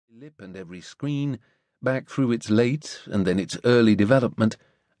lip and every screen, back through its late and then its early development,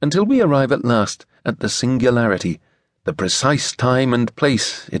 until we arrive at last at the singularity, the precise time and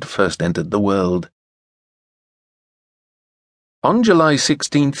place it first entered the world. On July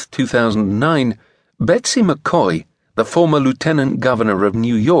 16, 2009, Betsy McCoy, the former Lieutenant Governor of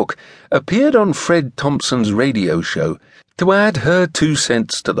New York, appeared on Fred Thompson's radio show to add her 2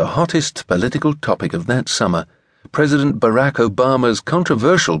 cents to the hottest political topic of that summer, President Barack Obama's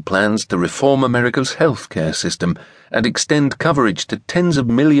controversial plans to reform America's health care system and extend coverage to tens of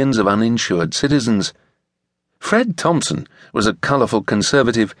millions of uninsured citizens. Fred Thompson was a colourful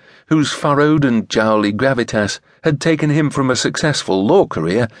conservative whose furrowed and jowly gravitas had taken him from a successful law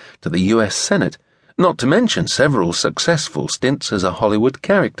career to the U.S. Senate, not to mention several successful stints as a Hollywood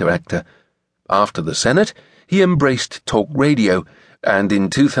character actor. After the Senate, he embraced talk radio, and in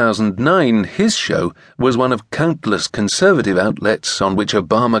 2009 his show was one of countless conservative outlets on which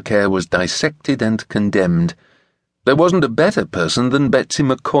Obamacare was dissected and condemned. There wasn't a better person than Betsy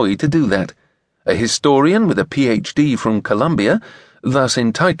McCoy to do that. A historian with a PhD from Columbia, thus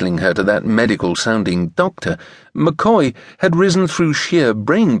entitling her to that medical-sounding doctor, McCoy had risen through sheer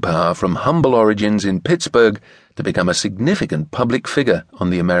brain power from humble origins in Pittsburgh to become a significant public figure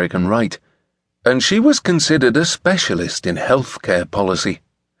on the American right. And she was considered a specialist in health care policy.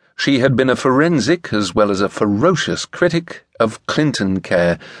 She had been a forensic as well as a ferocious critic of Clinton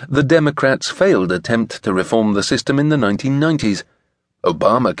Care, the Democrats' failed attempt to reform the system in the 1990s.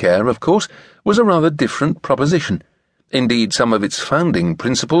 Obamacare, of course, was a rather different proposition. Indeed, some of its founding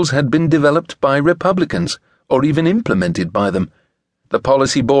principles had been developed by Republicans, or even implemented by them. The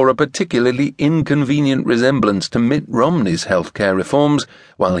policy bore a particularly inconvenient resemblance to Mitt Romney's health care reforms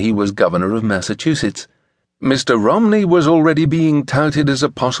while he was governor of Massachusetts. Mr. Romney was already being touted as a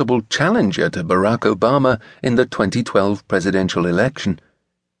possible challenger to Barack Obama in the 2012 presidential election.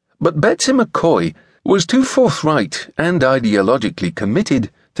 But Betsy McCoy was too forthright and ideologically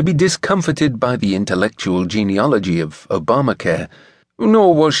committed to be discomfited by the intellectual genealogy of Obamacare,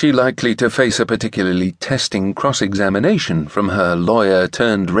 nor was she likely to face a particularly testing cross-examination from her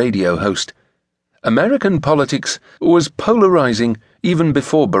lawyer-turned-radio host. American politics was polarizing even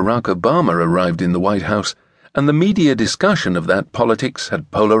before Barack Obama arrived in the White House, and the media discussion of that politics had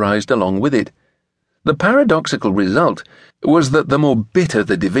polarized along with it. The paradoxical result was that the more bitter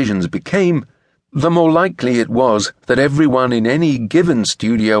the divisions became, the more likely it was that everyone in any given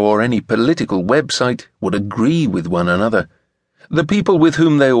studio or any political website would agree with one another. The people with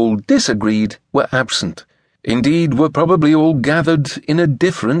whom they all disagreed were absent, indeed were probably all gathered in a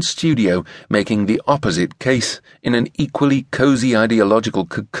different studio, making the opposite case in an equally cozy ideological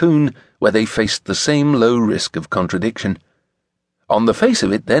cocoon where they faced the same low risk of contradiction. On the face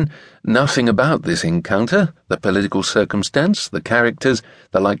of it, then, nothing about this encounter, the political circumstance, the characters,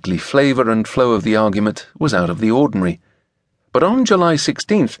 the likely flavour and flow of the argument, was out of the ordinary. But on July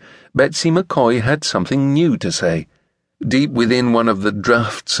 16th, Betsy McCoy had something new to say. Deep within one of the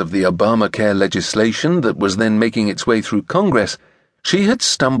drafts of the Obamacare legislation that was then making its way through Congress, she had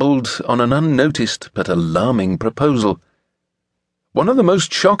stumbled on an unnoticed but alarming proposal. One of the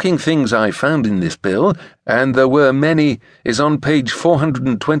most shocking things I found in this bill, and there were many, is on page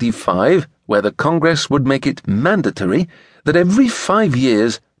 425, where the Congress would make it mandatory that every 5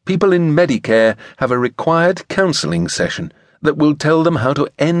 years people in Medicare have a required counseling session that will tell them how to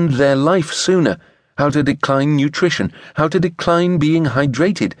end their life sooner, how to decline nutrition, how to decline being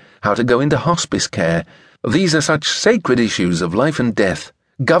hydrated, how to go into hospice care. These are such sacred issues of life and death.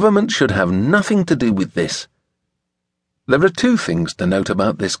 Government should have nothing to do with this. There are 2 things to note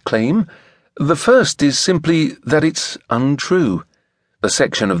about this claim. The first is simply that it's untrue. The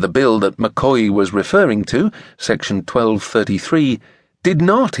section of the bill that McCoy was referring to, Section 1233, did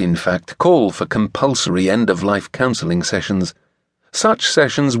not, in fact, call for compulsory end-of-life counselling sessions. Such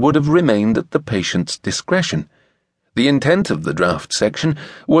sessions would have remained at the patient's discretion. The intent of the draft section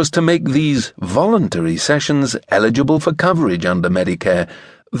was to make these voluntary sessions eligible for coverage under Medicare,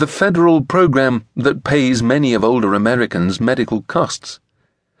 the federal program that pays many of older Americans' medical costs.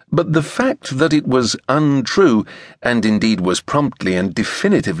 But the fact that it was untrue, and indeed was promptly and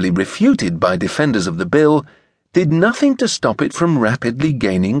definitively refuted by defenders of the bill, did nothing to stop it from rapidly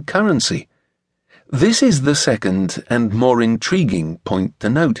gaining currency. This is the second and more intriguing point to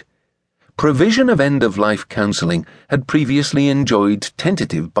note. Provision of end-of-life counselling had previously enjoyed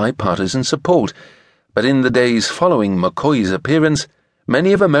tentative bipartisan support, but in the days following McCoy's appearance,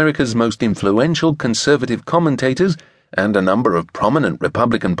 many of America's most influential conservative commentators and a number of prominent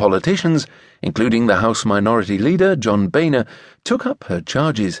Republican politicians, including the House Minority Leader John Boehner, took up her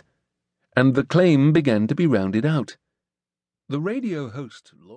charges, and the claim began to be rounded out. The radio host